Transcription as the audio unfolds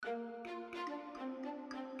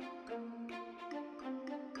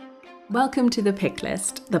Welcome to The Pick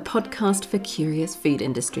List, the podcast for curious food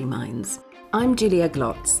industry minds. I'm Julia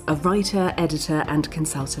Glotz, a writer, editor and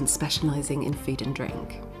consultant specialising in food and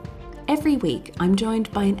drink. Every week, I'm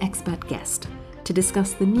joined by an expert guest to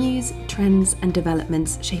discuss the news, trends and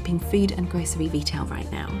developments shaping food and grocery retail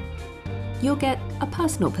right now. You'll get a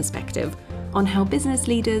personal perspective on how business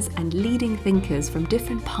leaders and leading thinkers from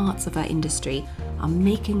different parts of our industry are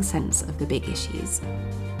making sense of the big issues.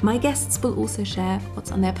 My guests will also share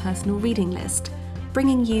what's on their personal reading list,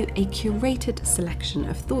 bringing you a curated selection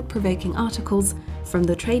of thought-provoking articles from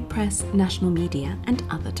the trade press, national media, and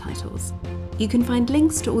other titles. You can find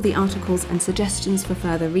links to all the articles and suggestions for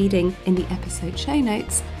further reading in the episode show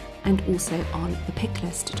notes and also on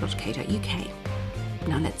thepicklist.co.uk.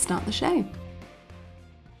 Now let's start the show.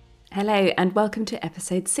 Hello and welcome to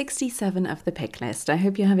episode 67 of The Pick List. I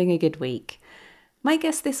hope you're having a good week. My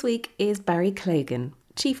guest this week is Barry Clogan,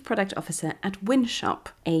 Chief Product Officer at Wynshop,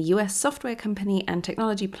 a US software company and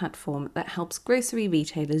technology platform that helps grocery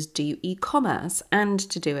retailers do e-commerce and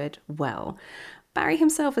to do it well. Barry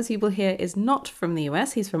himself, as you will hear, is not from the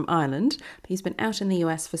US, he's from Ireland, but he's been out in the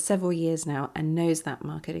US for several years now and knows that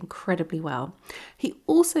market incredibly well. He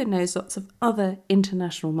also knows lots of other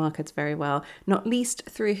international markets very well, not least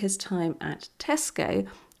through his time at Tesco,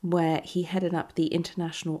 where he headed up the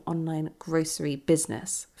international online grocery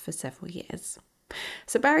business for several years.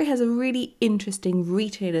 So Barry has a really interesting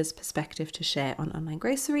retailer's perspective to share on online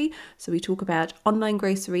grocery. So we talk about online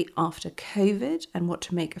grocery after COVID and what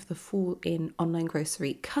to make of the fall in online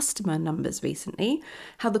grocery customer numbers recently,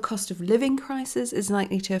 how the cost of living crisis is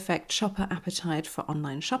likely to affect shopper appetite for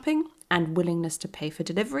online shopping and willingness to pay for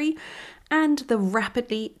delivery, and the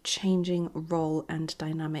rapidly changing role and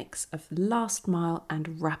dynamics of last mile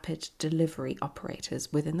and rapid delivery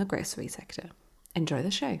operators within the grocery sector. Enjoy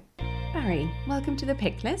the show. Barry, welcome to The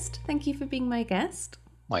Pick List. Thank you for being my guest.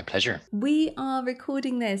 My pleasure. We are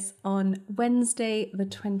recording this on Wednesday, the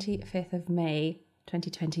 25th of May,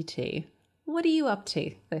 2022. What are you up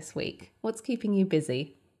to this week? What's keeping you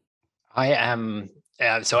busy? I am,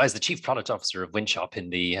 so as the Chief Product Officer of Wynshop in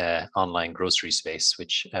the online grocery space,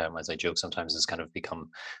 which, as I joke, sometimes has kind of become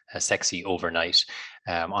sexy overnight,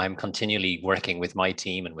 I'm continually working with my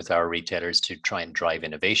team and with our retailers to try and drive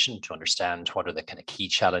innovation, to understand what are the kind of key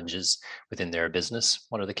challenges within their business,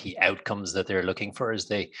 what are the key outcomes that they're looking for as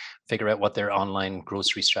they figure out what their online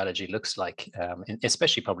grocery strategy looks like,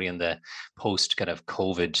 especially probably in the post kind of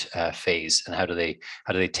COVID phase, and how do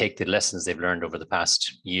they take the lessons they've learned over the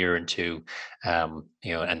past year and two,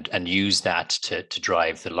 and use that to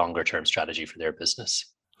drive the longer term strategy for their business.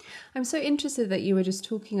 I'm so interested that you were just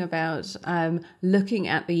talking about looking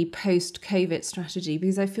at the post-COVID strategy,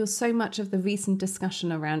 because I feel so much of the recent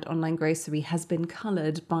discussion around online grocery has been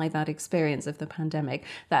coloured by that experience of the pandemic,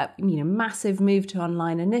 that massive move to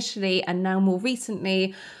online initially, and now more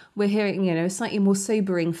recently we're hearing slightly more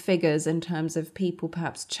sobering figures in terms of people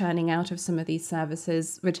perhaps churning out of some of these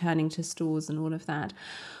services, returning to stores and all of that.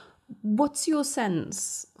 What's your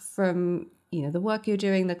sense from the work you're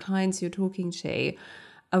doing, the clients you're talking to,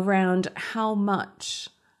 around how much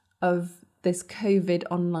of this COVID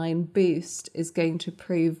online boost is going to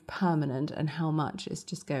prove permanent and how much is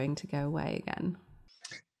just going to go away again?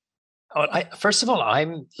 First of all,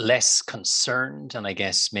 I'm less concerned and I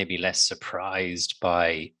guess maybe less surprised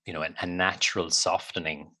by a natural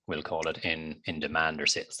softening, we'll call it, in demand or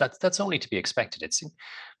sales. That's only to be expected. It's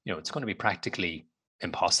it's going to be practically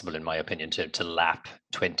impossible, in my opinion, to lap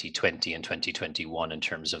 2020 and 2021 in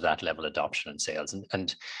terms of that level of adoption and sales.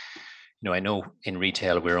 And I know in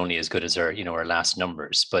retail we're only as good as our last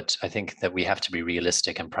numbers, but I think that we have to be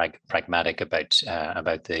realistic and pragmatic about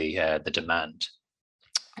the demand.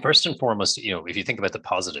 First and foremost, if you think about the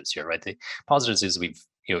positives here, right? The positives is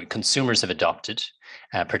consumers have adopted,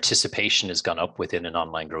 participation has gone up within an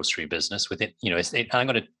online grocery business. I'm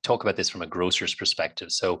going to talk about this from a grocer's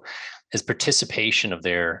perspective. So, as participation of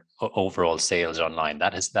their overall sales online,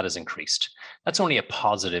 that has increased. That's only a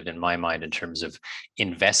positive in my mind in terms of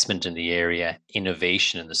investment in the area,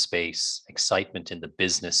 innovation in the space, excitement in the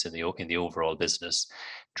business, in the overall business,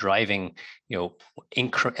 driving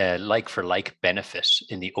like for like benefit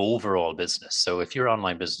in the overall business. So if your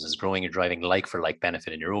online business is growing, you're driving like for like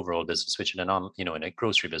benefit in your overall business, which in a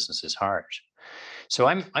grocery business is hard. So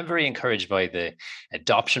I'm very encouraged by the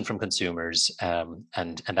adoption from consumers,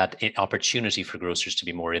 and that opportunity for grocers to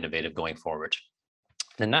be more innovative going forward.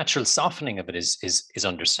 The natural softening of it is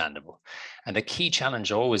understandable, and the key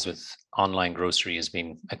challenge always with online grocery has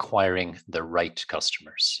been acquiring the right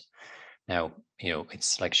customers. Now,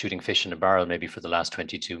 it's like shooting fish in a barrel maybe for the last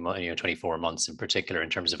 24 months in particular in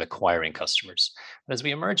terms of acquiring customers. But as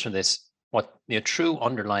we emerge from this, what the true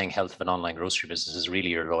underlying health of an online grocery business is really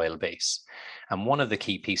your loyal base. And one of the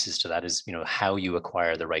key pieces to that is, how you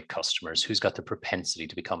acquire the right customers, who's got the propensity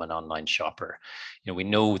to become an online shopper. We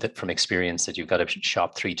know that from experience that you've got to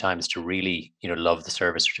shop 3 times to really, love the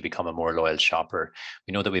service or to become a more loyal shopper.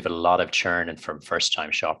 We know that we have a lot of churn and from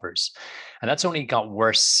first-time shoppers. And that's only got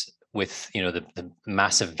worse with the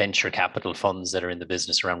massive venture capital funds that are in the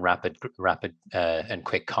business around rapid and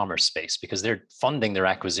quick commerce space, because they're funding their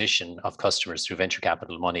acquisition of customers through venture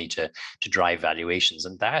capital money to drive valuations,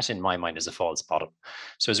 and that in my mind is a false bottom.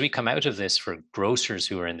 So as we come out of this, for grocers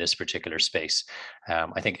who are in this particular space,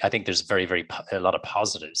 I think there's a lot of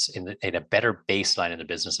positives in a better baseline in the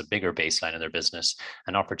business, a bigger baseline in their business,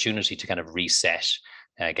 an opportunity to kind of reset.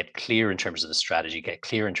 Get clear in terms of the strategy, get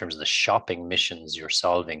clear in terms of the shopping missions you're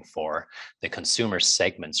solving for, the consumer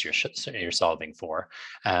segments you're solving for,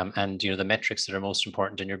 and the metrics that are most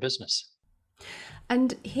important in your business.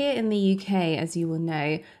 And here in the UK, as you will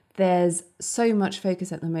know, there's so much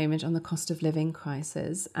focus at the moment on the cost of living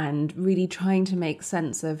crisis and really trying to make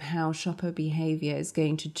sense of how shopper behaviour is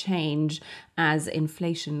going to change as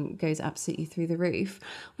inflation goes absolutely through the roof.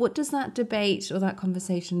 What does that debate or that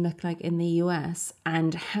conversation look like in the US,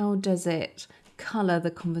 and how does it colour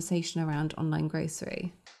the conversation around online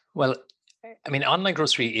grocery? Well, I mean, online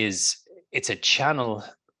grocery it's a channel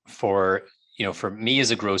for me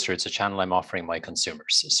as a grocer, it's a channel I'm offering my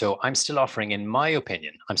consumers. So I'm still offering, in my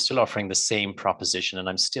opinion, I'm still offering the same proposition, and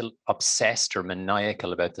I'm still obsessed or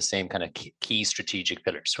maniacal about the same kind of key strategic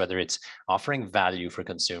pillars, whether it's offering value for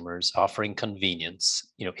consumers, offering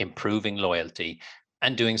convenience, improving loyalty,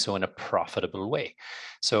 and doing so in a profitable way.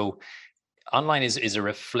 So online is a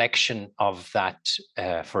reflection of that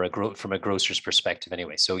from a grocer's perspective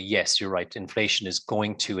anyway. So yes, you're right. Inflation is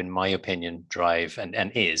going to, in my opinion, drive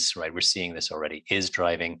and is, right, we're seeing this already, is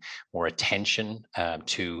driving more attention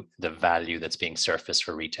to the value that's being surfaced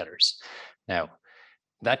for retailers. Now,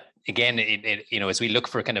 that again, as we look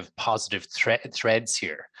for kind of positive threads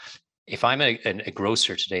here, if I'm a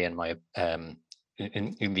grocer today in my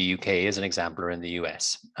in the UK as an example, or in the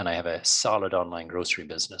US, and I have a solid online grocery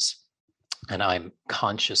business, and I'm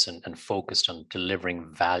conscious and focused on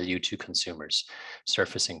delivering value to consumers,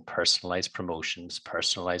 surfacing personalized promotions,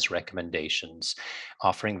 personalized recommendations,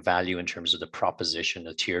 offering value in terms of the proposition,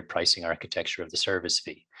 the tiered pricing architecture of the service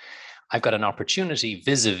fee. I've got an opportunity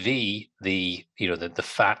vis-a-vis the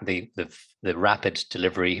rapid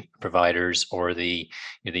delivery providers, or the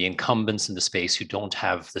incumbents in the space who don't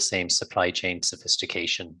have the same supply chain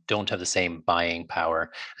sophistication, don't have the same buying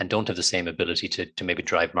power, and don't have the same ability to maybe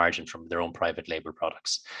drive margin from their own private label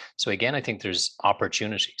products. So again, I think there's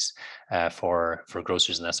opportunities for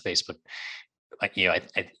grocers in that space, but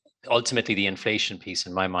ultimately the inflation piece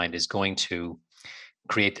in my mind is going to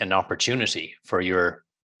create an opportunity for your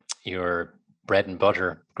bread and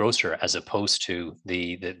butter grocer, as opposed to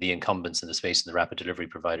the incumbents in the space and the rapid delivery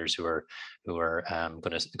providers who are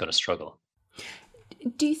going to struggle.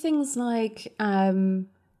 Do things like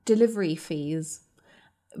delivery fees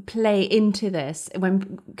play into this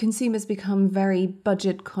when consumers become very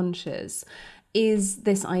budget conscious? Is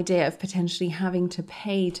this idea of potentially having to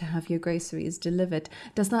pay to have your groceries delivered,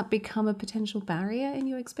 does that become a potential barrier in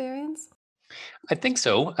your experience? I think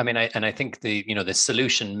so. I mean, I think the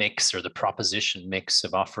solution mix, or the proposition mix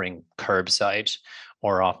of offering curbside,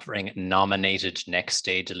 or offering nominated next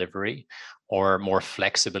day delivery, or more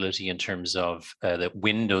flexibility in terms of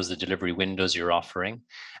the delivery windows you're offering,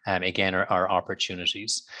 again, are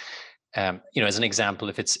opportunities. As an example,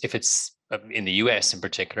 if it's in the US in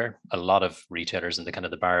particular, a lot of retailers, and the kind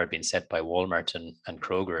of the bar had been set by Walmart and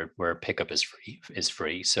Kroger, where pickup is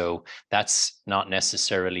free. So that's not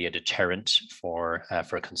necessarily a deterrent for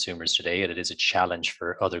consumers today. It is a challenge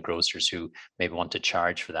for other grocers who maybe want to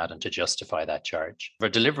charge for that and to justify that charge. For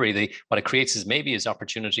delivery, what it creates is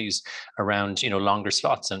opportunities around longer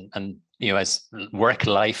slots, and as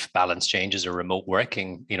work-life balance changes, or remote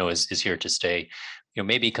working is here to stay.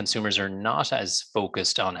 Maybe consumers are not as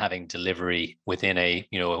focused on having delivery within a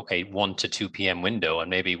 1 to 2 p.m. window, and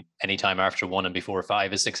maybe anytime after 1 and before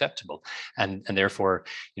 5 is acceptable, and therefore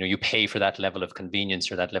you pay for that level of convenience,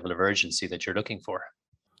 or that level of urgency that you're looking for.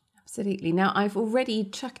 Absolutely. Now, I've already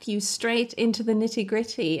chucked you straight into the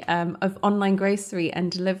nitty-gritty of online grocery and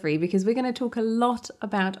delivery, because we're going to talk a lot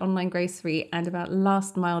about online grocery and about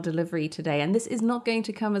last mile delivery today. And this is not going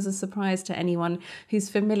to come as a surprise to anyone who's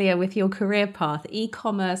familiar with your career path.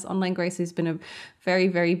 E-commerce, online grocery has been a very,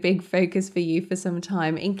 very big focus for you for some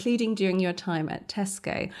time, including during your time at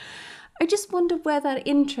Tesco. I just wonder where that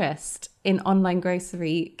interest in online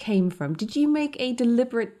grocery came from. Did you make a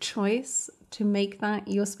deliberate choice to make that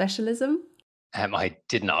your specialism? I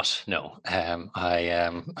did not. No,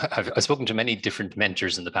 I've spoken to many different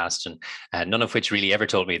mentors in the past, and none of which really ever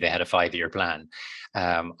told me they had a 5-year plan.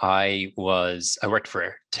 I worked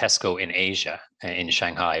for Tesco in Asia, in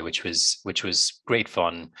Shanghai, which was great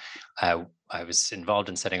fun. I was involved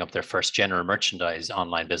in setting up their first general merchandise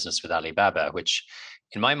online business with Alibaba, which,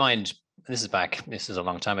 in my mind, this is a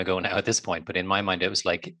long time ago now at this point, but in my mind, it was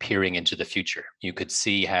like peering into the future. You could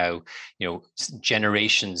see how,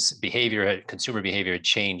 generations behavior, consumer behavior had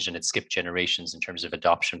changed, and it skipped generations in terms of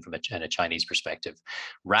adoption from a Chinese perspective.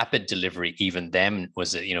 Rapid delivery, even then,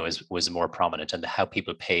 was more prominent, and how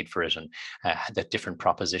people paid for it, and the different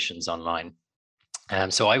propositions online.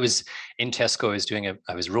 So I was in Tesco.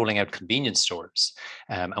 I was rolling out convenience stores,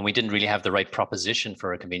 and we didn't really have the right proposition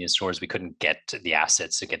for our convenience stores. We couldn't get the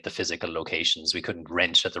assets to get the physical locations. We couldn't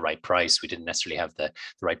rent at the right price. We didn't necessarily have the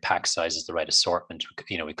right pack sizes, the right assortment.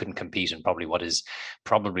 We couldn't compete in probably what is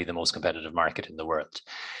probably the most competitive market in the world.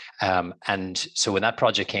 And so when that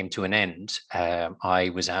project came to an end,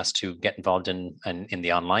 I was asked to get involved in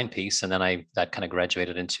the online piece, and then that kind of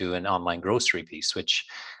graduated into an online grocery piece, which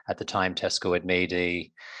at the time Tesco had made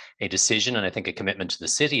a decision, and I think a commitment to the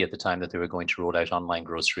city at the time, that they were going to roll out online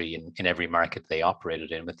grocery in every market they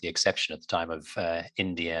operated in, with the exception at the time of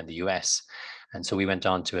India and the US. And so we went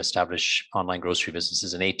on to establish online grocery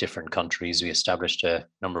businesses in 8 different countries. We established a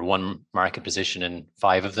number 1 market position in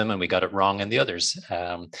 5 of them, and we got it wrong in the others.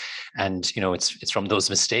 And it's from those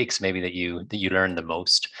mistakes maybe that you learn the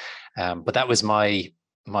most. But that was my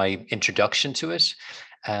introduction to it.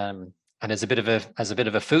 And as a bit of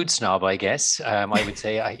a food snob, I guess, I would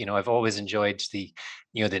say, I've always enjoyed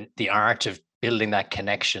the art of building that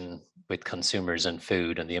connection with consumers and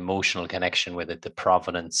food, and the emotional connection with it, the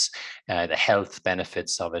provenance, the health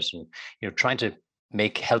benefits of it, and trying to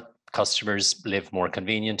help customers live more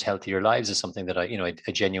convenient, healthier lives is something that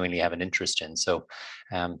I genuinely have an interest in. So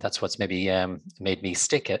that's what's maybe made me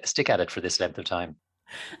stick at it for this length of time.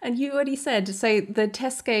 And you already said, so the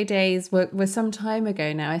Tesco days were some time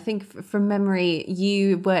ago now. I think from memory,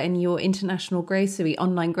 you were in your international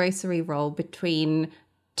online grocery role between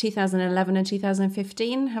 2011 and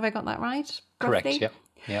 2015. Have I got that right? Correct. Roughly? Yeah.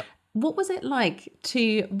 Yeah. What was it like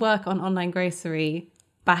to work on online grocery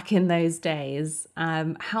back in those days?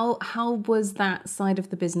 How was that side of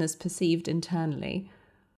the business perceived internally?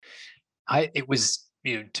 It was,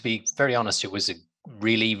 to be very honest, it was a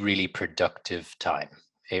really, really productive time.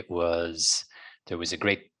 There was a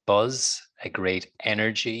great buzz, a great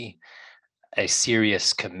energy, a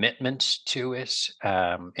serious commitment to it,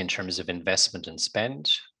 in terms of investment and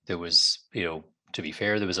spend. There was, to be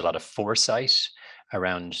fair, there was a lot of foresight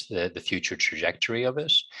around the future trajectory of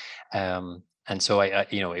it. And so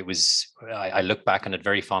I look back on it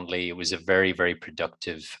very fondly. It was a very, very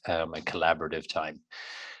productive and collaborative time.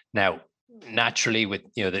 Now, naturally, with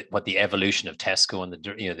what the evolution of Tesco and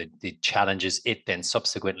the challenges it then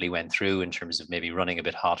subsequently went through in terms of maybe running a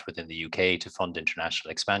bit hot within the UK to fund international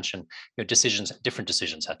expansion, different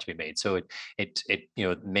decisions had to be made. So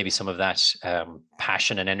maybe some of that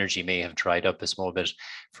passion and energy may have dried up a small bit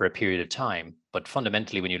for a period of time. But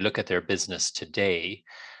fundamentally, when you look at their business today,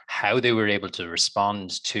 how they were able to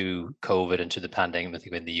respond to COVID and to the pandemic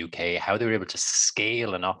in the UK, how they were able to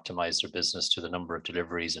scale and optimize their business to the number of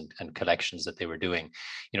deliveries and collections that they were doing,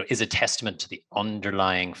 is a testament to the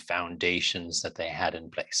underlying foundations that they had in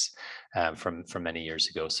place from many years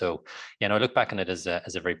ago. So, I look back on it as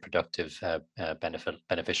a very productive,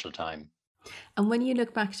 beneficial time. And when you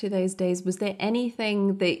look back to those days, was there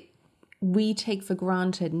anything that we take for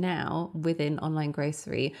granted now within online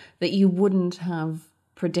grocery that you wouldn't have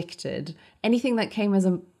predicted? Anything that came as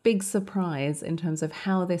a big surprise in terms of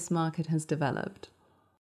how this market has developed?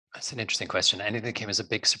 That's an interesting question. Anything that came as a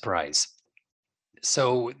big surprise?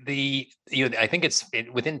 So I think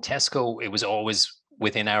within Tesco, it was always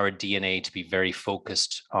within our DNA to be very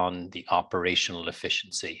focused on the operational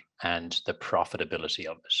efficiency and the profitability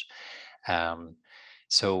of it.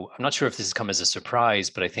 So I'm not sure if this has come as a surprise,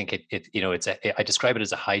 but I think I describe it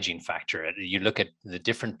as a hygiene factor. You look at the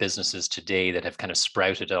different businesses today that have kind of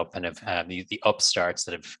sprouted up and have the upstarts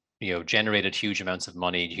that have generated huge amounts of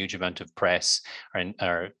money, huge amount of press,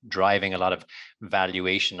 are driving a lot of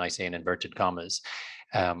valuation, I say in inverted commas.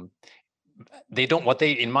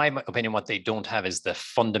 In my opinion, what they don't have is the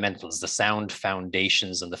fundamentals, the sound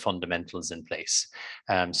foundations and the fundamentals in place.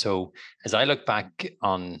 So as I look back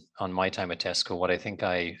on my time at Tesco, what I think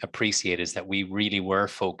I appreciate is that we really were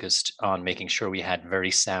focused on making sure we had very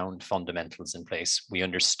sound fundamentals in place. We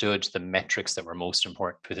understood the metrics that were most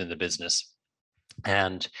important within the business.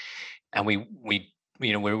 And we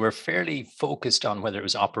we're fairly focused on whether it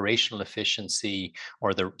was operational efficiency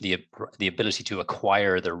or the ability to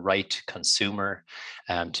acquire the right consumer,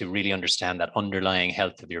 to really understand that underlying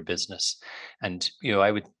health of your business. And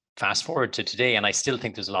I would fast forward to today, and I still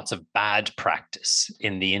think there's lots of bad practice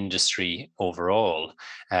in the industry overall,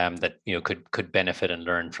 that could benefit and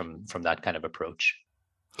learn from that kind of approach.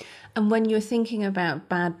 And when you're thinking about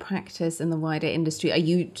bad practice in the wider industry, are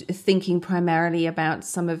you thinking primarily about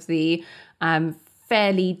some of the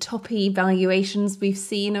fairly toppy valuations we've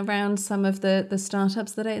seen around some of the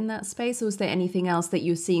startups that are in that space? Or is there anything else that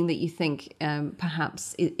you're seeing that you think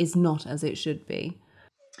perhaps is not as it should be?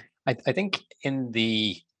 I think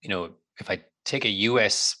if I take a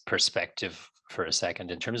US perspective for a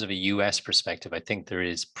second, in terms of a US perspective, I think there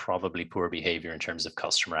is probably poor behavior in terms of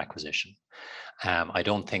customer acquisition. I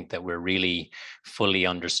don't think that we're really fully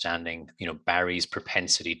understanding, Barry's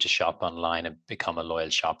propensity to shop online and become a loyal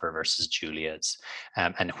shopper versus Julia's,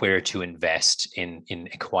 and where to invest in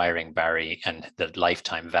acquiring Barry and the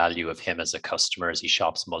lifetime value of him as a customer as he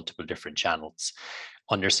shops multiple different channels.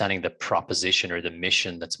 Understanding the proposition or the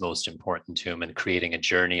mission that's most important to him, and creating a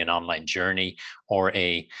journey, an online journey, or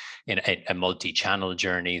a multi-channel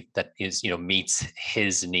journey that is meets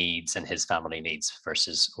his needs and his family needs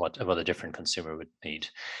versus what a different consumer would need.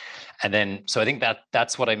 And then, so I think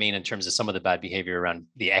that's what I mean in terms of some of the bad behavior around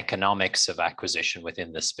the economics of acquisition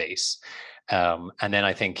within the space. And then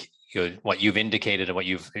I think what you've indicated and what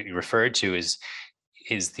you've referred to is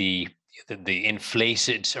the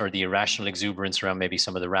inflated or the irrational exuberance around maybe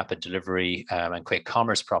some of the rapid delivery and quick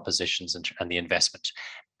commerce propositions, and the investment.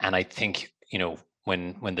 And I think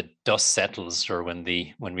when the dust settles, or when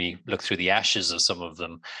we look through the ashes of some of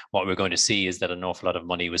them, what we're going to see is that an awful lot of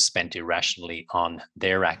money was spent irrationally on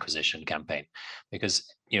their acquisition campaign, because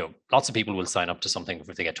lots of people will sign up to something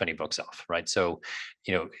if they get $20 off, right? So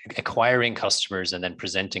acquiring customers and then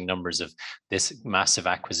presenting numbers of this massive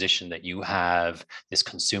acquisition that you have, this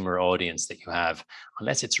consumer audience that you have,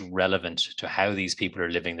 unless it's relevant to how these people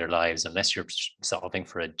are living their lives, unless you're solving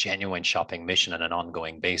for a genuine shopping mission on an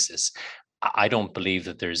ongoing basis, I don't believe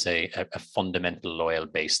that there's a fundamental loyal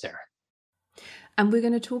base there. And we're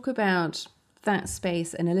going to talk about that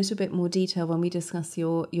space in a little bit more detail when we discuss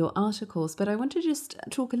your articles. But I want to just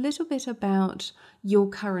talk a little bit about your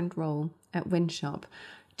current role at Wynshop.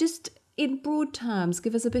 Just in broad terms,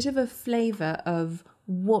 give us a bit of a flavour of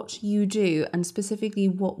what you do, and specifically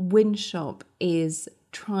what Wynshop is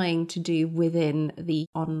trying to do within the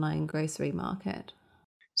online grocery market.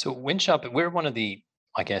 So Wynshop, we're one of the,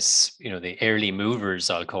 I guess, the early movers,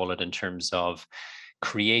 I'll call it, in terms of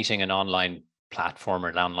creating an online platform or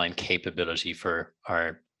an online capability for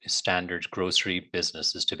our standard grocery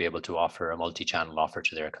businesses to be able to offer a multi-channel offer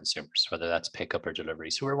to their consumers, whether that's pickup or delivery.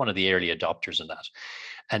 So we're one of the early adopters in that.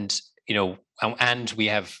 And, and we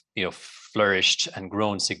have, flourished and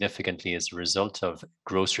grown significantly as a result of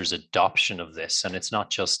grocers' adoption of this. And it's not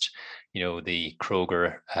just, the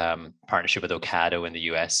Kroger partnership with Ocado in the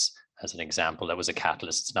US, as an example, that was a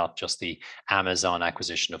catalyst. It's not just the Amazon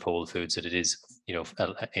acquisition of Whole Foods, that it is,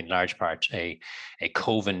 in large part a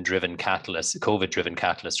COVID-driven catalyst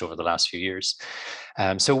over the last few years.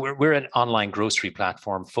 So we're an online grocery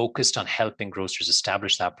platform focused on helping grocers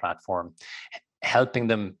establish that platform, helping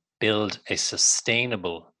them build a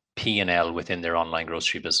sustainable P&L within their online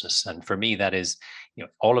grocery business. And for me, that is,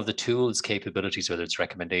 all of the tools, capabilities, whether it's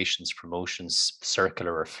recommendations, promotions,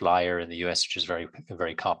 circular or flyer in the US, which is very,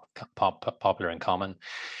 very popular and common,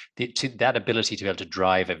 that ability to be able to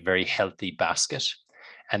drive a very healthy basket,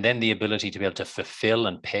 and then the ability to be able to fulfill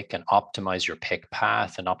and pick and optimize your pick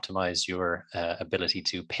path, and optimize your ability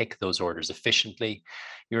to pick those orders efficiently,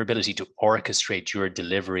 your ability to orchestrate your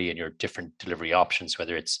delivery and your different delivery options,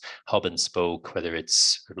 whether it's hub and spoke, whether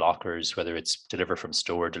it's lockers, whether it's deliver from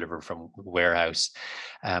store, deliver from warehouse,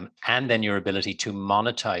 and then your ability to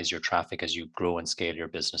monetize your traffic as you grow and scale your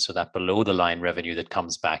business. So that below the line revenue that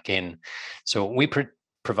comes back in. So we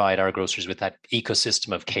provide our grocers with that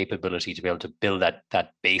ecosystem of capability to be able to build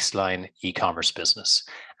that baseline e-commerce business.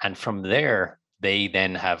 And from there, they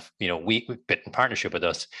then have, we in partnership with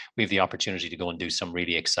us, we have the opportunity to go and do some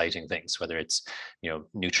really exciting things, whether it's,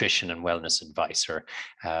 nutrition and wellness advice, or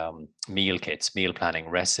meal kits, meal planning,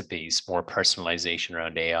 recipes, more personalization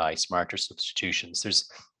around AI, smarter substitutions.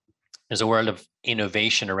 There's a world of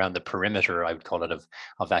innovation around the perimeter, I would call it,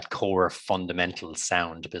 of that core fundamental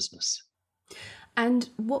sound business. And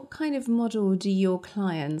what kind of model do your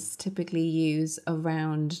clients typically use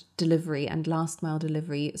around delivery and last mile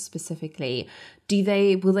delivery specifically?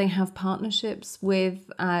 Will they have partnerships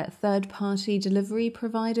with third party delivery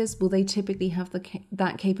providers? Will they typically have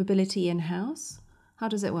that capability in house? How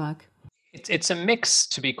does it work? It's a mix,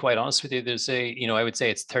 to be quite honest with you. There's I would say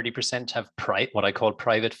it's 30% have what I call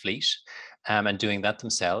private fleet, and doing that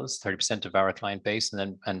themselves, 30% of our client base,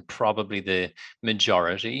 and probably the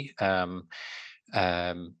majority, um,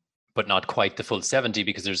 but not quite the full 70,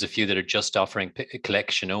 because there's a few that are just offering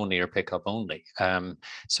collection only or pickup only.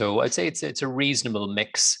 So I'd say it's a reasonable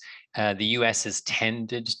mix. The US has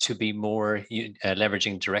tended to be more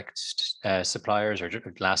leveraging direct suppliers or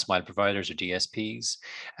last mile providers or DSPs.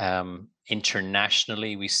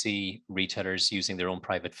 Internationally, we see retailers using their own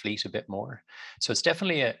private fleet a bit more. So it's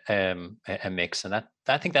definitely a mix, and that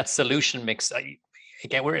I think that solution mix.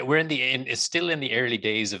 Again, we're it's still in the early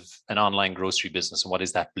days of an online grocery business, and what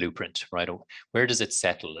is that blueprint, right? Where does it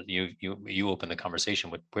settle? You open the conversation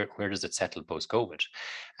with where does it settle post COVID,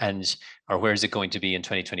 and or where is it going to be in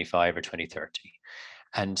 2025 or 2030?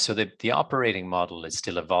 And so the operating model is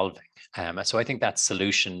still evolving. So I think that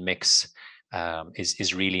solution mix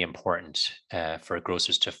is really important for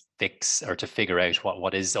grocers to fix or to figure out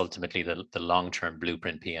what is ultimately the long-term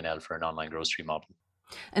blueprint P&L for an online grocery model.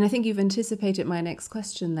 And I think you've anticipated my next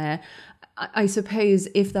question there. I suppose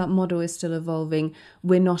if that model is still evolving,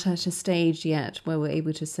 we're not at a stage yet where we're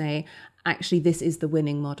able to say, actually, this is the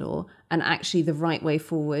winning model. And actually, the right way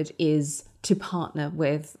forward is to partner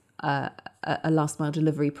with a last mile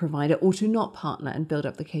delivery provider, or to not partner and build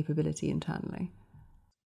up the capability internally.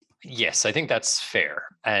 Yes, I think that's fair.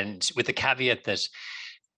 And with the caveat that,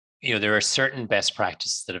 there are certain best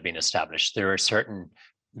practices that have been established. There are certain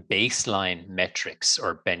baseline metrics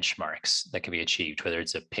or benchmarks that can be achieved, whether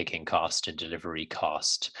it's a picking cost, a delivery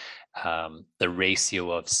cost, the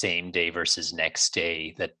ratio of same day versus next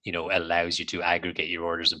day that allows you to aggregate your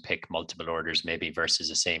orders and pick multiple orders, maybe versus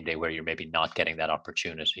a same day where you're maybe not getting that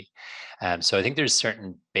opportunity. So I think there's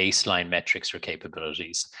certain baseline metrics or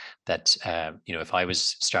capabilities that if I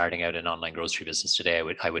was starting out an online grocery business today,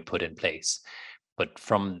 I would put in place. But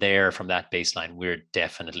from that baseline, we're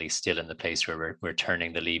definitely still in the place where we're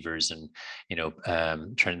turning the levers and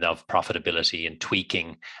turning off profitability and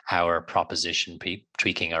tweaking our proposition,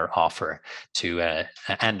 tweaking our offer to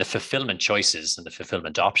and the fulfillment choices and the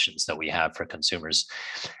fulfillment options that we have for consumers,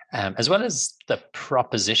 as well as the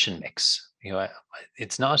proposition mix.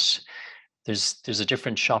 It's not. There's a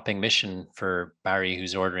different shopping mission for Barry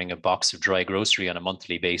who's ordering a box of dry grocery on a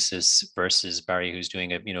monthly basis versus Barry who's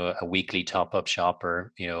doing a weekly top-up shop,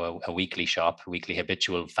 or a weekly shop, a weekly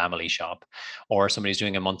habitual family shop, or somebody's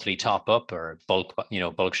doing a monthly top-up or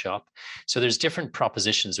bulk shop. So there's different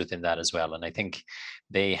propositions within that as well, and I think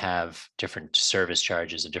they have different service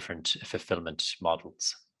charges and different fulfillment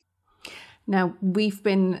models. Now, we've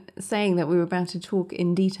been saying that we were about to talk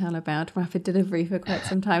in detail about rapid delivery for quite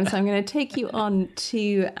some time, so I'm going to take you on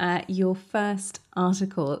to your first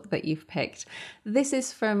article that you've picked. This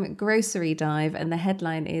is from Grocery Dive, and the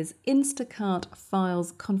headline is Instacart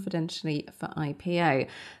Files Confidentially for IPO.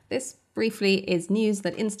 This briefly is news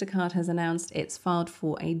that Instacart has announced it's filed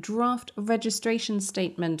for a draft registration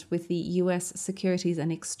statement with the US Securities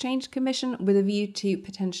and Exchange Commission with a view to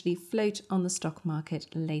potentially float on the stock market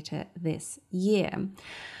later this year.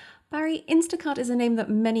 Barry, Instacart is a name that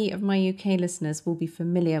many of my UK listeners will be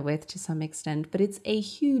familiar with to some extent, but it's a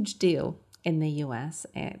huge deal in the US.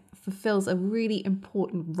 It fulfills a really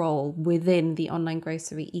important role within the online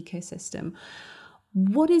grocery ecosystem.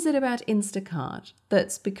 What is it about Instacart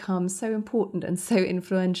that's become so important and so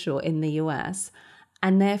influential in the US?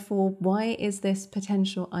 And therefore, why is this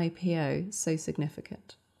potential IPO so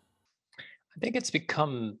significant? I think it's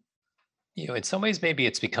become, in some ways, maybe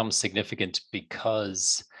it's become significant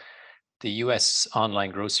because the US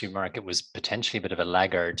online grocery market was potentially a bit of a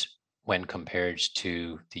laggard when compared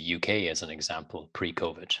to the UK, as an example,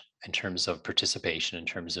 pre-COVID, in terms of participation, in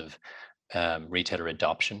terms of retailer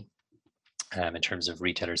adoption. In terms of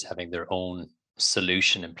retailers having their own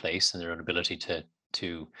solution in place and their own ability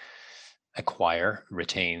to acquire,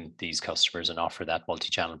 retain these customers and offer that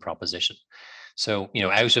multi-channel proposition. So,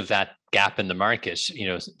 out of that gap in the market,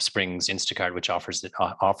 springs Instacart, which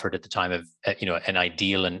offered at the time of, an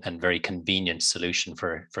ideal and very convenient solution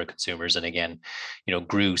for consumers. And again,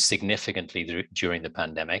 grew significantly during the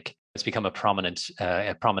pandemic. It's become a prominent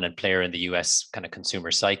player in the US kind of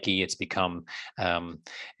consumer psyche. It's become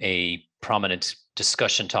a prominent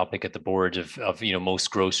discussion topic at the board of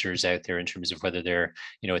most grocers out there in terms of whether they're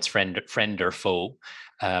it's friend or foe,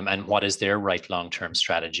 and what is their right long-term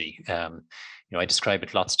strategy. I describe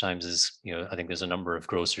it lots of times as, I think there's a number of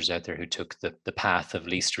grocers out there who took the path of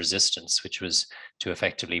least resistance, which was to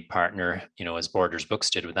effectively partner, as Borders Books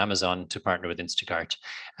did with Amazon, to partner with Instacart.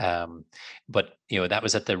 But, that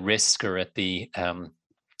was at the risk or at the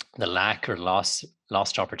the lack or lost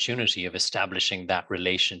opportunity of establishing that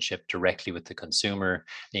relationship directly with the consumer,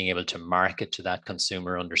 being able to market to that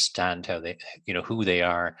consumer, understand how they, who they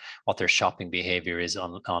are, what their shopping behavior is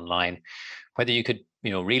online, whether you could,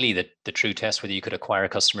 really the true test, whether you could acquire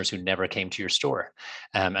customers who never came to your store,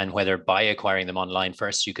 and whether by acquiring them online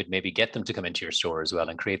first, you could maybe get them to come into your store as well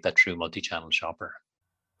and create that true multi-channel shopper.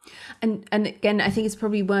 And again, I think it's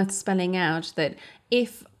probably worth spelling out that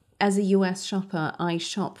if, as a US shopper, I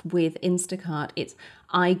shop with Instacart, it's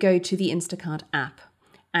I go to the Instacart app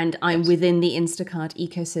and I'm Yes. within the Instacart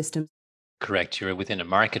ecosystem. Correct. You're within a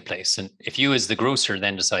marketplace. And if you as the grocer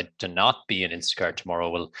then decide to not be in Instacart tomorrow,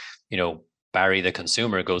 well, Barry, the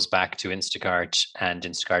consumer, goes back to Instacart and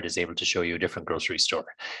Instacart is able to show you a different grocery store.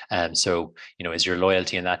 So, is your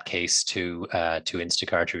loyalty in that case to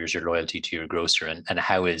Instacart, or is your loyalty to your grocer? And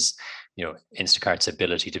how is, Instacart's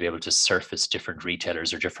ability to be able to surface different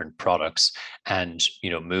retailers or different products and,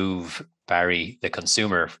 move Barry, the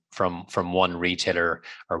consumer, from one retailer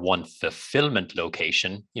or one fulfillment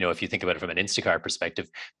location. If you think about it from an Instacart perspective,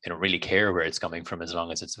 they don't really care where it's coming from as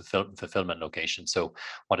long as it's a fulfillment location. So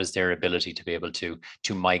what is their ability to be able to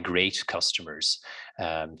migrate customers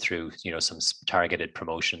through some targeted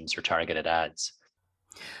promotions or targeted ads?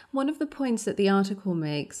 One of the points that the article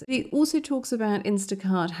makes, it also talks about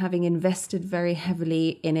Instacart having invested very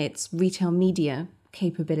heavily in its retail media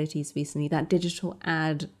capabilities recently, that digital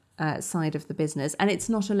ad side of the business. And it's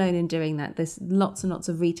not alone in doing that. There's lots and lots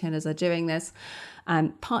of retailers are doing this,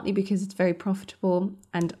 partly because it's very profitable,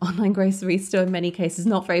 and online grocery still in many cases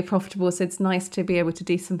not very profitable. So it's nice to be able to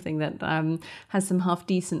do something that has some half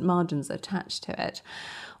decent margins attached to it.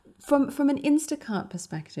 From an Instacart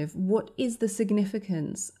perspective, what is the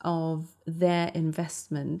significance of their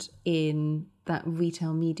investment in that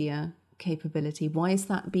retail media capability? Why is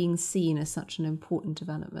that being seen as such an important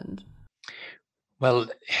development? Well,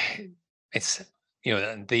 it's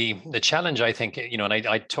the challenge, I think, and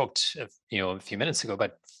I talked a few minutes ago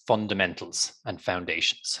about fundamentals and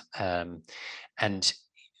foundations, and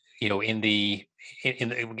in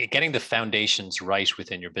getting the foundations right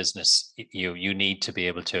within your business, you need to be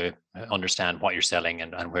able to understand what you're selling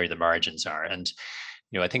and where the margins are. And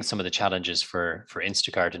I think some of the challenges for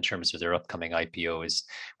Instacart in terms of their upcoming IPO is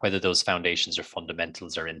whether those foundations or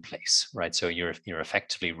fundamentals are in place, right? So you're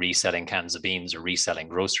effectively reselling cans of beans or reselling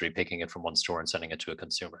grocery, picking it from one store and selling it to a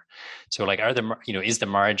consumer. So like, are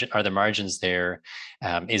the margins there?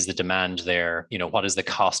 Is the demand there? What is the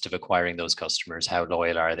cost of acquiring those customers? How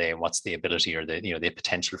loyal are they? And what's the ability or the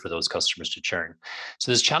potential for those customers to churn?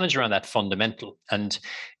 So there's a challenge around that fundamental. And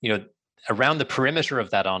around the perimeter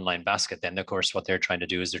of that online basket, then of course what they're trying to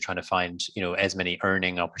do is they're trying to find as many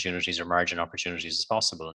earning opportunities or margin opportunities as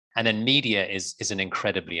possible. And then media is an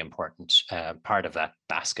incredibly important part of that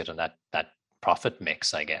basket and that profit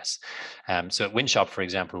mix, I guess. So at Wynshop, for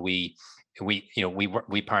example, we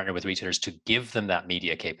partner with retailers to give them that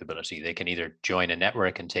media capability. They can either join a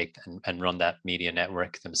network and take and run that media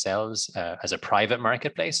network themselves as a private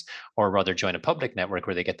marketplace, or rather join a public network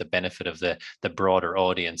where they get the benefit of the broader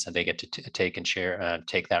audience and they get to take and share,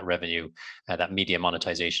 take that revenue, that media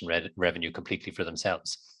monetization revenue completely for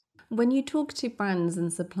themselves. When you talk to brands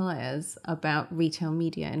and suppliers about retail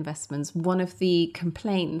media investments, one of the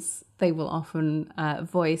complaints they will often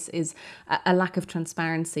voice is a lack of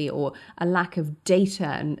transparency or a lack of data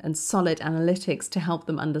and solid analytics to help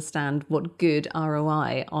them understand what good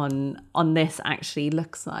ROI on this actually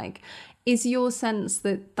looks like. Is your sense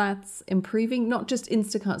that that's improving, not just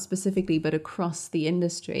Instacart specifically, but across the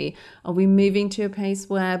industry? Are we moving to a pace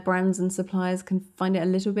where brands and suppliers can find it a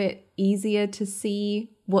little bit easier to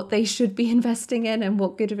see what they should be investing in and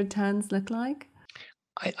what good returns look like?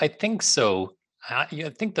 I think so. I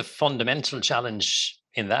think the fundamental challenge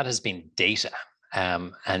in that has been data.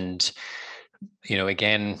 And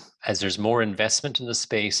again, as there's more investment in the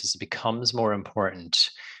space, as it becomes more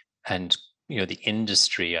important, and the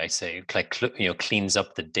industry, I say, like cleans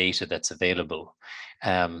up the data that's available.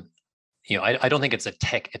 I don't think it's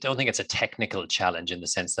I don't think it's a technical challenge in the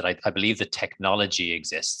sense that I believe the technology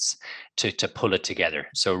exists to pull it together.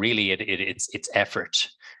 So really, it's effort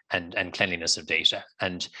and cleanliness of data.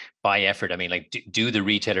 And by effort, I mean, like, do the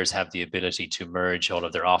retailers have the ability to merge all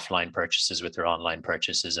of their offline purchases with their online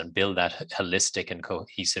purchases and build that holistic and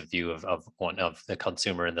cohesive view of one of the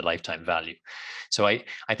consumer and the lifetime value? So I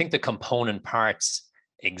think the component parts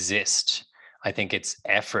exist. I think it's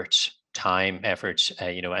effort, and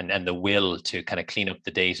the will to kind of clean up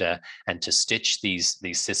the data and to stitch these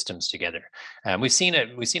systems together. We've seen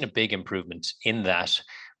a big improvement in that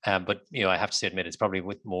But I have to admit, it's probably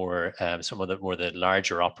with more some of the more the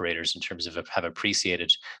larger operators in terms of have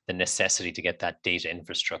appreciated the necessity to get that data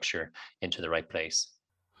infrastructure into the right place.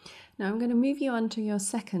 Now, I'm going to move you on to your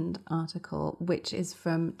second article, which is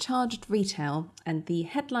from Charged Retail. And the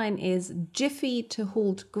headline is Jiffy to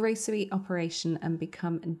halt grocery operation and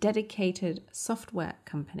become dedicated software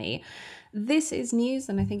company. This is news,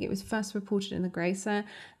 and I think it was first reported in the Grocer,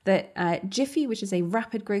 that Jiffy, which is a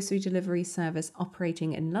rapid grocery delivery service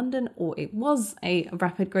operating in London, or it was a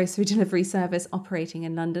rapid grocery delivery service operating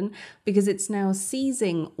in London, because it's now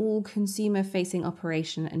ceasing all consumer-facing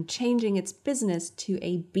operation and changing its business to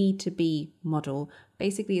a B2B model.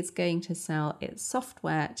 Basically, it's going to sell its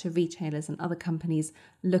software to retailers and other companies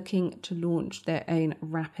looking to launch their own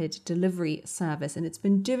rapid delivery service. And it's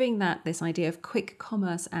been doing that, this idea of quick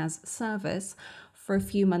commerce as service, for a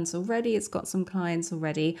few months already. It's got some clients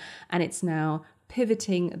already, and it's now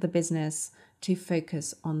pivoting the business to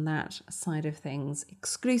focus on that side of things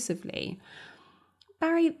exclusively.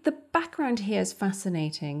 Barry, the background here is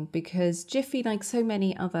fascinating because Jiffy, like so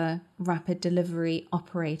many other rapid delivery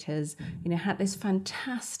operators, had this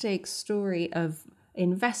fantastic story of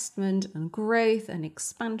investment and growth and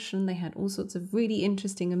expansion. They had all sorts of really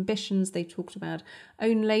interesting ambitions. They talked about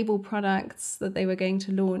own label products that they were going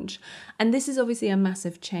to launch. And this is obviously a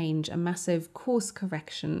massive change, a massive course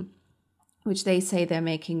correction, which they say they're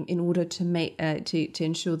making in order to make to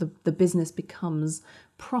ensure the business becomes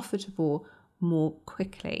profitable more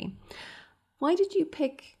quickly. Why did you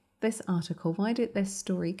pick this article? Why did this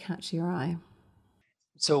story catch your eye?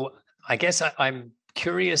 So I guess I'm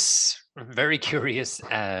curious, very curious,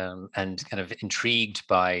 and kind of intrigued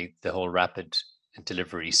by the whole rapid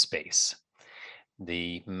delivery space.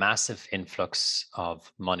 The massive influx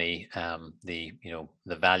of money, the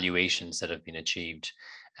valuations that have been achieved,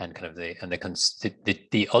 and kind of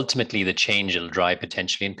the ultimately the change it'll drive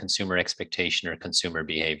potentially in consumer expectation or consumer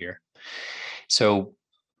behavior. So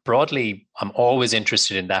broadly, I'm always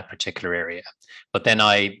interested in that particular area. But then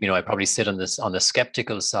I probably sit on the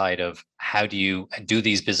skeptical side of how do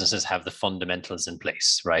these businesses have the fundamentals in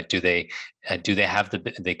place, right? Do they have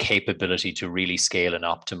the capability to really scale and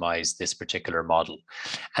optimize this particular model?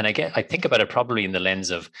 And I think about it probably in the lens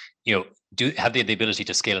of, have they the ability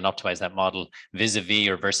to scale and optimize that model vis-a-vis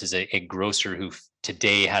or versus a grocer who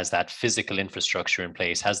today has that physical infrastructure in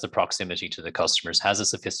place, has the proximity to the customers, has a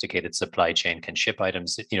sophisticated supply chain, can ship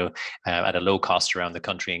items, at a low cost around the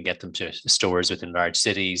country and get them to stores within large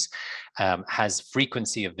cities, has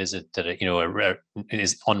frequency of visit that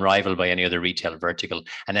is unrivaled by any other retail vertical,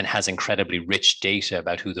 and then has incredibly rich data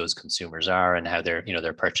about who those consumers are and how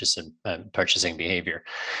their purchasing behavior.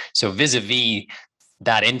 So vis-a-vis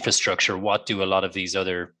that infrastructure, what do a lot of these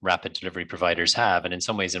other rapid delivery providers have? And in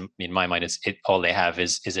some ways, in my mind, all they have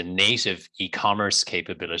is a native e-commerce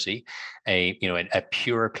capability, a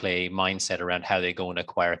pure play mindset around how they go and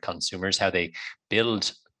acquire consumers, how they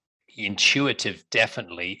build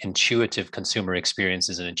definitely intuitive consumer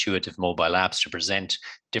experiences and intuitive mobile apps to present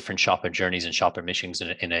different shopper journeys and shopper missions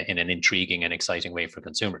in an intriguing and exciting way for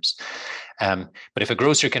consumers. But if a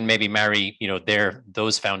grocer can maybe marry,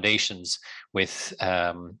 those foundations with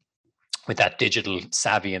that digital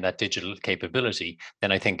savvy and that digital capability,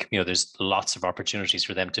 then I think there's lots of opportunities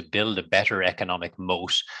for them to build a better economic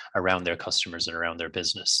moat around their customers and around their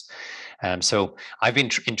business. So I've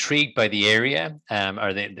been intrigued by the area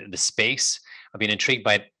or the space. I've been intrigued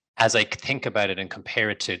by it as I think about it and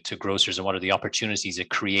compare it to grocers and what are the opportunities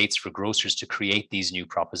it creates for grocers to create these new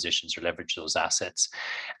propositions or leverage those assets.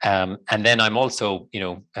 And then I'm also,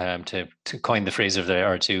 to coin the phrase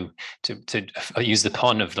or to use the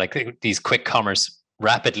pun of like these quick commerce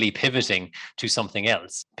rapidly pivoting to something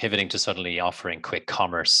else, pivoting to suddenly offering quick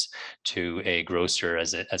commerce to a grocer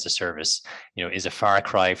as a service, is a far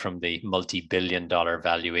cry from the multi-billion-dollar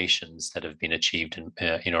valuations that have been achieved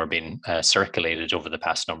and or been circulated over the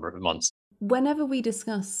past number of months. Whenever we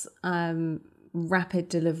discuss rapid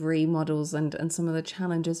delivery models and some of the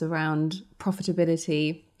challenges around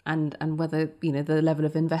profitability and whether the level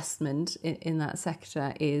of investment in that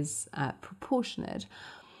sector is proportionate,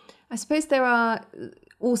 I suppose there are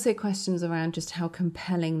also questions around just how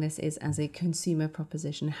compelling this is as a consumer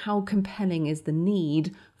proposition. How compelling is the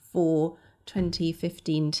need for 20,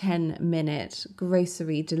 15, 10-minute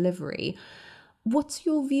grocery delivery? What's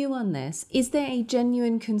your view on this? Is there a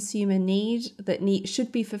genuine consumer need that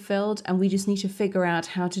should be fulfilled, and we just need to figure out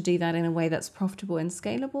how to do that in a way that's profitable and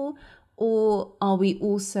scalable? Or are we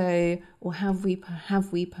also, or have we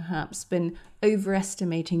perhaps been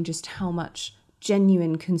overestimating just how much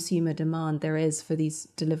genuine consumer demand there is for these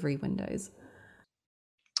delivery windows?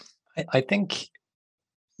 I think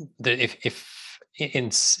that if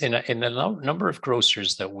in a number of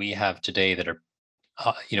grocers that we have today that are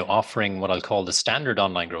offering what I'll call the standard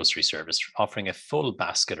online grocery service, offering a full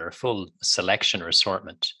basket or a full selection or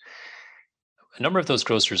assortment. A number of those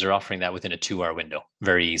grocers are offering that within a 2-hour window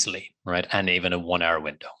very easily, right? And even a 1-hour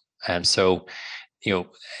window. And so,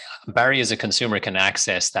 Barry as a consumer can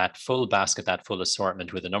access that full basket, that full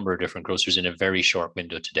assortment with a number of different grocers in a very short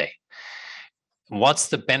window today. What's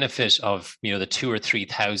the benefit of the 2,000 or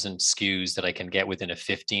 3,000 SKUs that I can get within a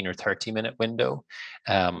 15 or 30-minute window?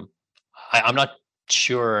 I'm not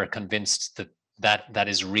sure, convinced that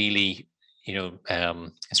is really,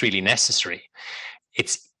 it's really necessary.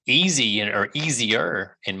 It's easy or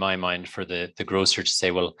easier in my mind for the grocer to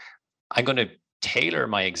say, well, I'm going to tailor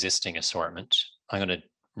my existing assortment. I'm going to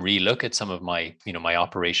relook at some of my, my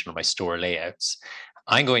operation or my store layouts.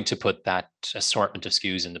 I'm going to put that assortment of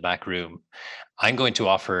SKUs in the back room. I'm going to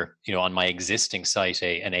offer, on my existing site,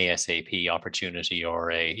 an ASAP opportunity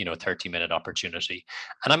or a 30-minute opportunity,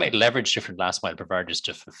 and I might leverage different last mile providers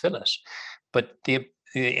to fulfill it. But the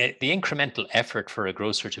incremental effort for a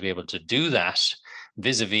grocer to be able to do that,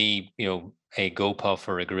 vis-a-vis, a GoPuff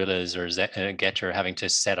or a Gorillas or a Getter having to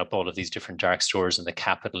set up all of these different dark stores and the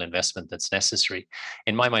capital investment that's necessary,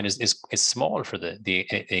 in my mind, is small for the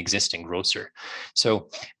existing grocer. So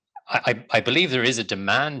I believe there is a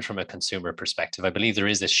demand from a consumer perspective. I believe there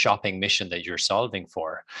is a shopping mission that you're solving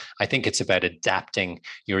for. I think it's about adapting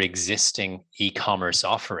your existing e-commerce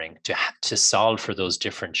offering to solve for those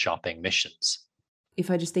different shopping missions. If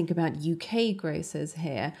I just think about UK grocers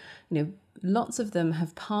here, lots of them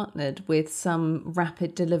have partnered with some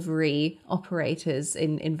rapid delivery operators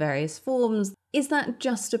in various forms. Is that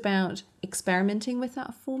just about experimenting with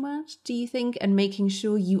that format, do you think, and making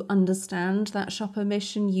sure you understand that shopper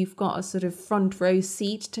mission? You've got a sort of front row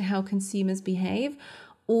seat to how consumers behave?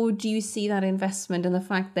 Or do you see that investment and the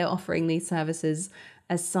fact they're offering these services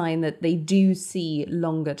as a sign that they do see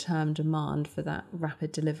longer term demand for that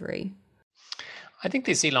rapid delivery? I think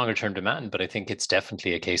they see longer term demand, but I think it's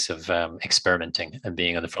definitely a case of experimenting and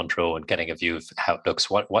being on the front row and getting a view of how it looks.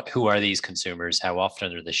 Who are these consumers? How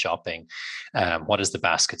often are they shopping? What is the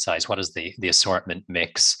basket size? What is the assortment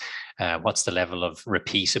mix? What's the level of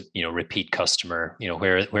repeat customer?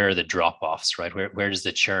 Where are the drop offs? Right? Where does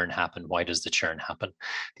the churn happen? Why does the churn happen?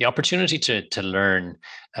 The opportunity to learn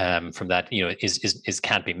from that, is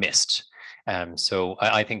can't be missed. So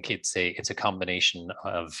I think it's a combination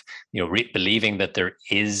of believing that there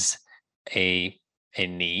is a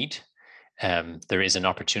need, there is an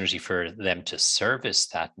opportunity for them to service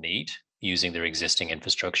that need using their existing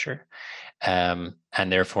infrastructure, and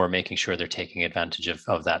therefore making sure they're taking advantage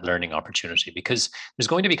of that learning opportunity, because there's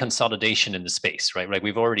going to be consolidation in the space, right? Like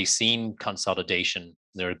we've already seen consolidation.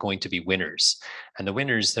 There are going to be winners, and the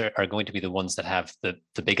winners are going to be the ones that have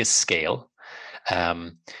the biggest scale.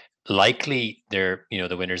 Likely they're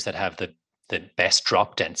the winners that have the best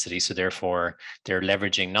drop density, so therefore they're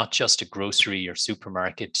leveraging not just a grocery or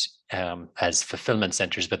supermarket as fulfillment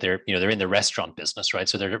centers, but they're in the restaurant business, right?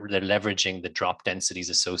 So they're leveraging the drop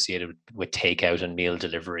densities associated with takeout and meal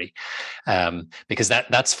delivery, because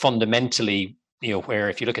that's fundamentally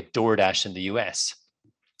where, if you look at DoorDash in the US,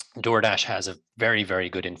 DoorDash has a very, very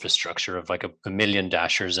good infrastructure of like a million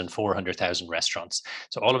dashers and 400,000 restaurants.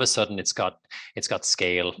 So all of a sudden it's got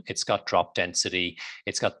scale, it's got drop density,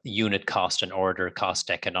 it's got unit cost and order cost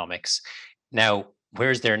economics. Now,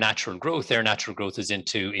 where's their natural growth? Their natural growth is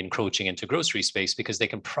into encroaching into grocery space, because they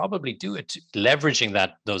can probably do it leveraging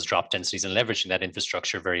those drop densities and leveraging that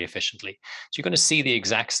infrastructure very efficiently. So you're going to see the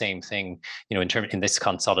exact same thing, in this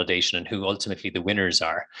consolidation, and who ultimately the winners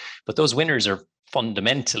are. But those winners are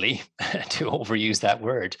fundamentally, to overuse that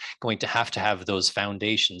word, going to have those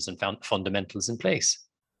foundations and fundamentals in place.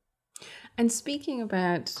 And speaking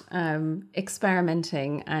about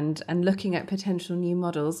experimenting and looking at potential new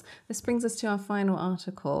models, this brings us to our final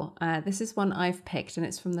article. This is one I've picked, and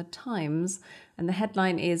it's from The Times. And the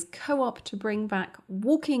headline is "Co-op to bring back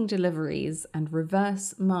walking deliveries and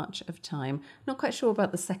reverse march of time." Not quite sure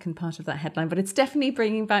about the second part of that headline, but it's definitely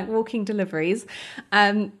bringing back walking deliveries,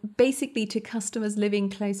 basically to customers living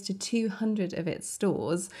close to 200 of its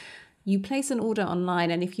stores. You place an order online,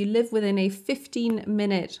 and if you live within a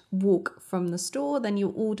 15-minute walk from the store, then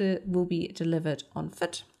your order will be delivered on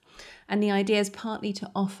foot. And the idea is partly to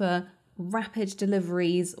offer rapid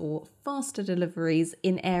deliveries or faster deliveries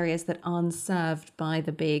in areas that aren't served by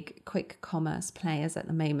the big quick commerce players at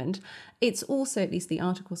the moment. It's also, at least the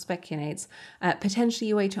article speculates, potentially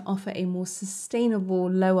a way to offer a more sustainable,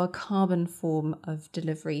 lower carbon form of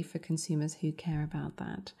delivery for consumers who care about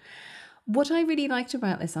that. What I really liked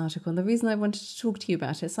about this article, and the reason I wanted to talk to you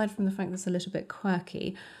about it, aside from the fact that it's a little bit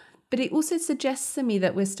quirky, But it also suggests to me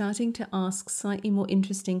that we're starting to ask slightly more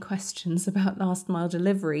interesting questions about last mile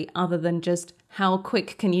delivery other than just how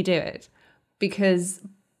quick can you do it? Because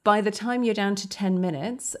by the time you're down to 10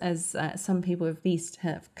 minutes, as some people at least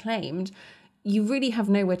have claimed, you really have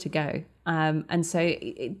nowhere to go. And so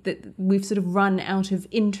we've sort of run out of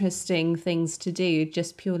interesting things to do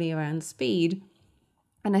just purely around speed.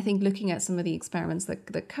 And I think looking at some of the experiments that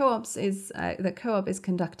the Co-op is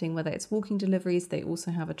conducting, whether it's walking deliveries, they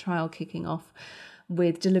also have a trial kicking off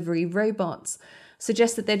with delivery robots,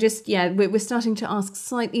 suggests that we're starting to ask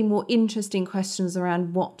slightly more interesting questions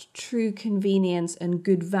around what true convenience and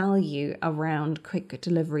good value around quick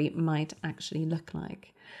delivery might actually look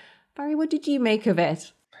like. Barry, what did you make of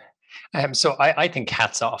it? So I think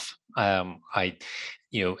hats off. Again,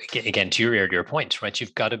 to your earlier point, right?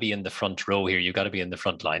 You've got to be in the front row here. You've got to be in the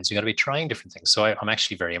front lines. You've got to be trying different things. So I'm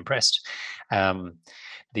actually very impressed.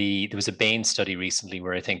 There was a Bain study recently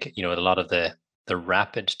where I think, a lot of the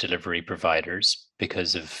rapid delivery providers,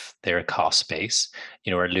 because of their cost base,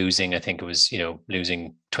 are losing, I think it was,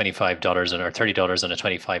 losing $25 or $30 on a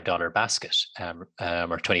 $25 basket,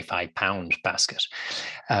 or £25 basket.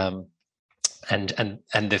 And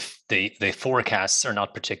the forecasts are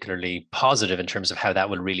not particularly positive in terms of how that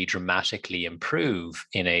will really dramatically improve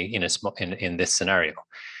in this scenario.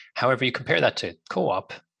 However, you compare that to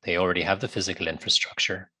Co-op, they already have the physical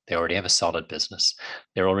infrastructure, they already have a solid business,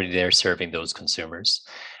 they're already there serving those consumers.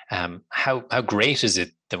 How great is it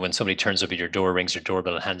that when somebody turns up at your door, rings your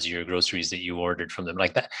doorbell, and hands you your groceries that you ordered from them,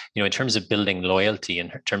 like that? In terms of building loyalty, in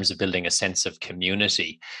terms of building a sense of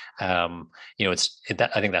community, I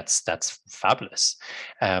think that's fabulous.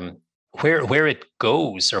 Where it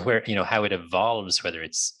goes, or where how it evolves, whether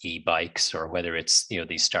it's e-bikes or whether it's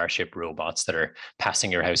these Starship robots that are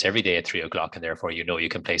passing your house every day at 3:00, and therefore you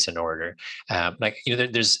can place an order.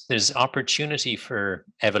 There's opportunity for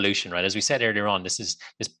evolution, right? As we said earlier on, this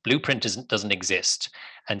blueprint doesn't exist,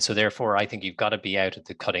 and so therefore I think you've got to be out at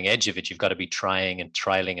the cutting edge of it. You've got to be trying and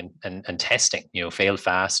trialing and testing. Fail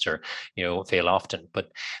fast or fail often,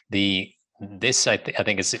 but this I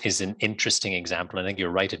think is an interesting example. I think you're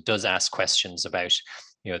right. It does ask questions about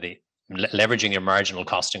the leveraging your marginal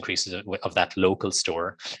cost increases of that local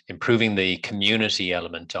store, improving the community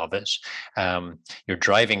element of it. You're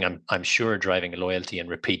driving, I'm sure, driving loyalty and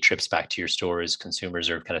repeat trips back to your store as consumers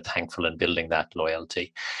are kind of thankful and building that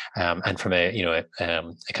loyalty. And from a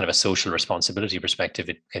kind of a social responsibility perspective,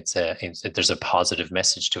 there's a positive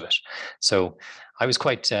message to it. So I was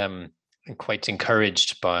quite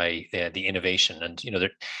encouraged by the innovation, and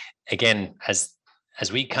again, as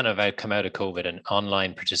we kind of come out of COVID, and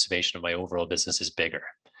online participation of my overall business is bigger.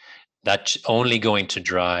 That's only going to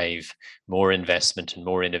drive more investment and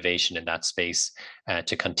more innovation in that space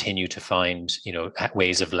to continue to find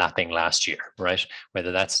ways of lapping last year, right?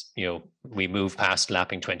 Whether that's we move past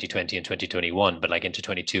lapping 2020 and 2021, but like into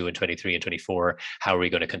 22 and 23 and 24, how are we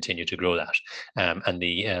going to continue to grow that? And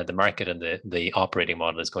the market and the operating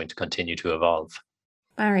model is going to continue to evolve.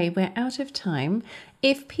 Barry, we're out of time.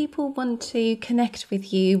 If people want to connect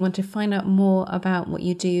with you, want to find out more about what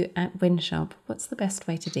you do at Wynshop, what's the best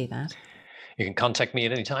way to do that? You can contact me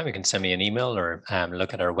at any time. You can send me an email or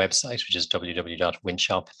look at our website, which is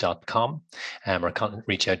www.wynshop.com, or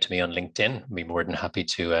reach out to me on LinkedIn. I'd be more than happy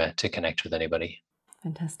to connect with anybody.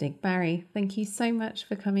 Fantastic. Barry, thank you so much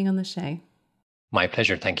for coming on the show. My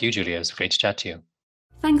pleasure. Thank you, Julia. It was great to chat to you.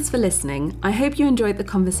 Thanks for listening. I hope you enjoyed the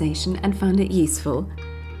conversation and found it useful.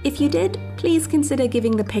 If you did, please consider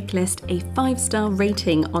giving the Pick List a 5-star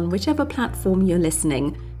rating on whichever platform you're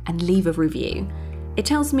listening and leave a review. It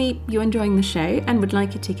tells me you're enjoying the show and would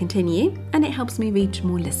like it to continue, and it helps me reach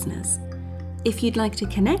more listeners. If you'd like to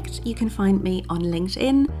connect, you can find me on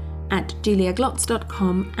LinkedIn at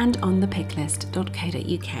juliaglotz.com and on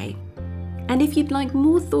thepicklist.co.uk. And if you'd like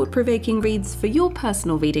more thought-provoking reads for your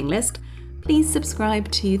personal reading list, please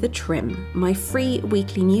subscribe to The Trim, my free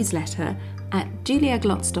weekly newsletter at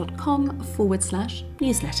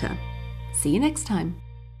juliaglotz.com/newsletter. See you next time.